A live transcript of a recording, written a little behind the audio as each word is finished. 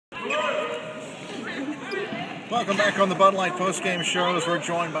Welcome back on the Bud Light postgame shows. We're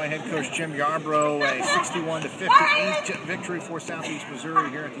joined by head coach Jim Yarbrough. A 61-58 victory for Southeast Missouri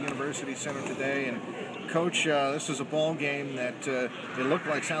here at the University Center today. And Coach, this is a ball game that it looked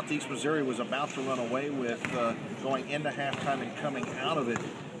like Southeast Missouri was about to run away with going into halftime and coming out of it.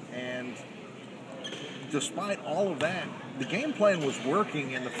 And despite all of that, the game plan was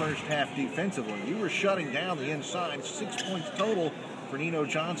working in the first half defensively. You were shutting down the inside, 6 points total for Nino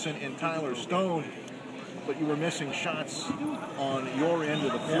Johnson and Tyler Stone, but you were missing shots on your end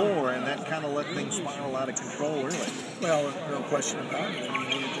of the floor, and that kind of let things spiral out of control early. Well, no question about it. I mean,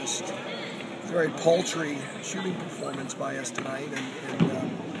 we were just a very paltry shooting performance by us tonight, and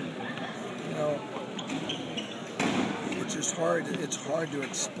you know, it's just hard. It's hard to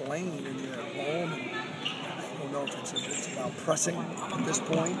explain when you're at home. And I don't know if it's about pressing at this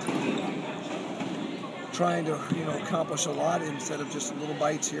point, trying to accomplish a lot instead of just little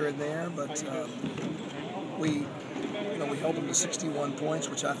bites here and there, but. We held them to 61 points,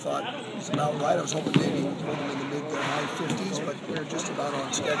 which I thought was about right. I was hoping maybe we'd hold them in the mid to high 50s, but we were just about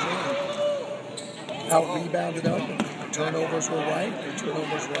on schedule. And out rebounded up, and the turnovers were right. The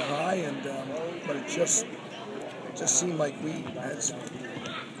turnovers were high, and but it just seemed like we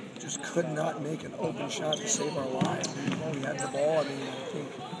just could not make an open shot to save our lives. We had the ball. I mean, I think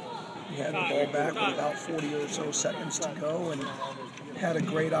we had the ball back with about 40 or so seconds to go, and had a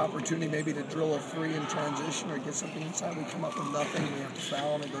great opportunity maybe to drill a three in transition or get something inside. We come up with nothing. We have to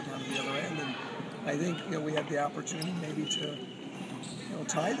foul and go down to the other end. And I think we had the opportunity maybe to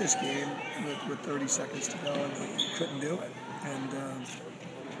tie this game with 30 seconds to go, and we couldn't do it. And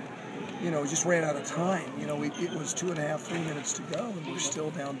we just ran out of time. It was 2.5, 3 minutes to go, and we're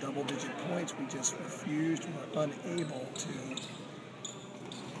still down double-digit points. We just refused. We were unable to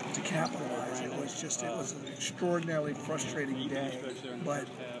capitalize. It was an extraordinarily frustrating day, but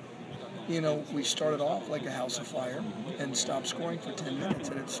we started off like a house of fire and stopped scoring for 10 minutes,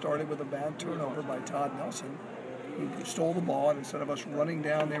 and it started with a bad turnover by Todd Nelson, who stole the ball, and instead of us running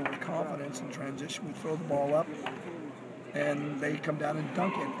down there with confidence and transition, we throw the ball up and they come down and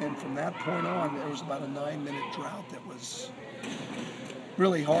dunk it, and from that point on there was about a 9-minute drought that was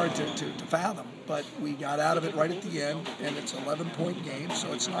really hard to fathom, but we got out of it right at the end, and it's an 11-point game,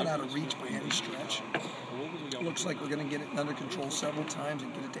 so it's not out of reach by any stretch. It looks like we're going to get it under control several times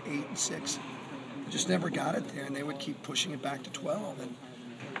and get it to 8 and 6. We just never got it there, and they would keep pushing it back to 12 and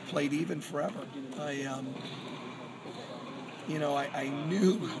played even forever. I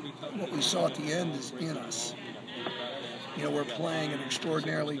knew what we saw at the end is in us. We're playing an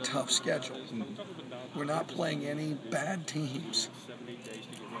extraordinarily tough schedule. We're not playing any bad teams.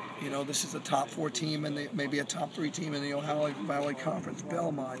 This is a top 4 team and maybe a top 3 team in the Ohio Valley Conference.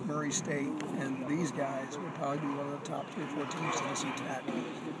 Belmont, Murray State, and these guys would probably be one of the top 3 or 4 teams in Tennessee Tech.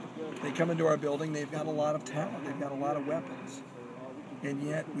 They come into our building, they've got a lot of talent, they've got a lot of weapons. And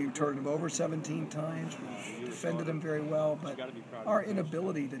yet we've turned them over 17 times, we've defended them very well, but our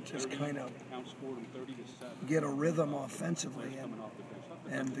inability to just kind of get a rhythm offensively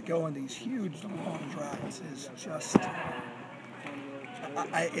and to go in these huge long droughts is just...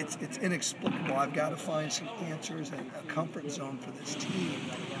 it's inexplicable. I've got to find some answers and a comfort zone for this team.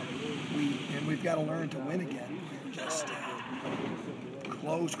 We've got to learn to win again. We're just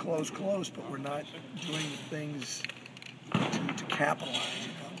close, but we're not doing the things to capitalize.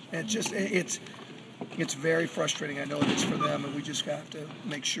 And it's very frustrating. I know it is for them, and we just have to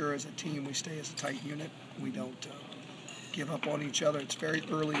make sure as a team we stay as a tight unit. We don't give up on each other. It's very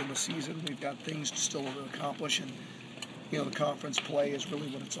early in the season. We've got things still to accomplish, and the conference play is really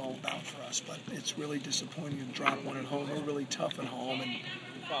what it's all about for us, but it's really disappointing to drop one at home. We're really tough at home, and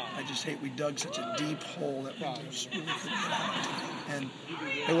I just hate we dug such a deep hole that we just really couldn't get out of. And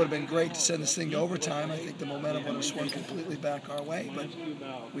it would have been great to send this thing to overtime. I think the momentum would have swung completely back our way, but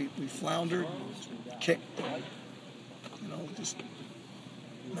we floundered, kicked, just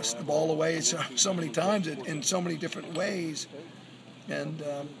missed the ball away so many times in so many different ways. And,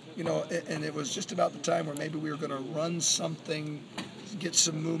 and it was just about the time where maybe we were going to run something, get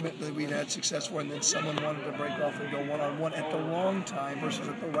some movement that we'd had success for, and then someone wanted to break off and go one-on-one at the wrong time versus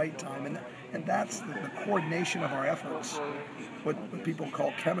at the right time. And that's the coordination of our efforts. What people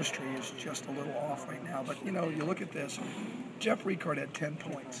call chemistry is just a little off right now. But, you look at this. Jeff Ricard had 10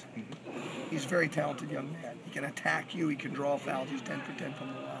 points. He's a very talented young man. He can attack you. He can draw fouls. He's 10 for 10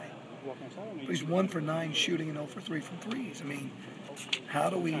 from the line. But he's 1 for 9 shooting and 0 for 3 from threes. I mean, how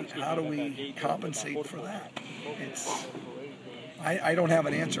do we compensate for that? I don't have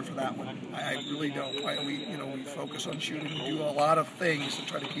an answer for that one. I really don't. We focus on shooting. We do a lot of things to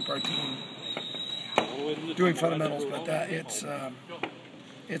try to keep our team doing fundamentals, but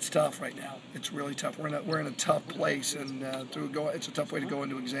It's tough right now. It's really tough. We're in a tough place, and it's a tough way to go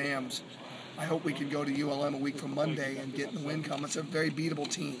into exams. I hope we can go to ULM a week from Monday and get in the win column. It's a very beatable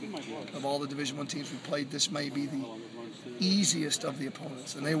team. Of all the Division I teams we played, this may be the easiest of the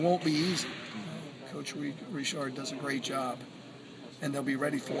opponents, and they won't be easy. Coach Richard does a great job, and they'll be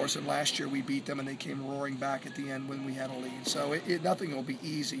ready for us. And last year we beat them, and they came roaring back at the end when we had a lead. So nothing will be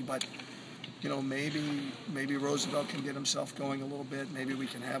easy, but maybe Roosevelt can get himself going a little bit. Maybe we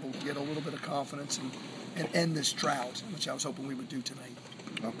can get a little bit of confidence and end this drought, which I was hoping we would do tonight.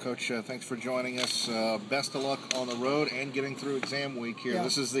 Well, Coach, thanks for joining us. Best of luck on the road and getting through exam week here. Yeah.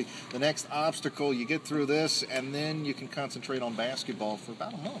 This is the next obstacle. You get through this, and then you can concentrate on basketball for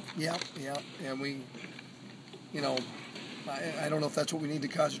about a month. Yeah. And we, I don't know if that's what we need to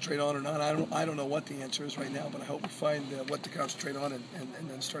concentrate on or not. I don't know what the answer is right now, but I hope we find what to concentrate on and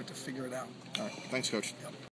then start to figure it out. All right. Thanks, Coach. Yep.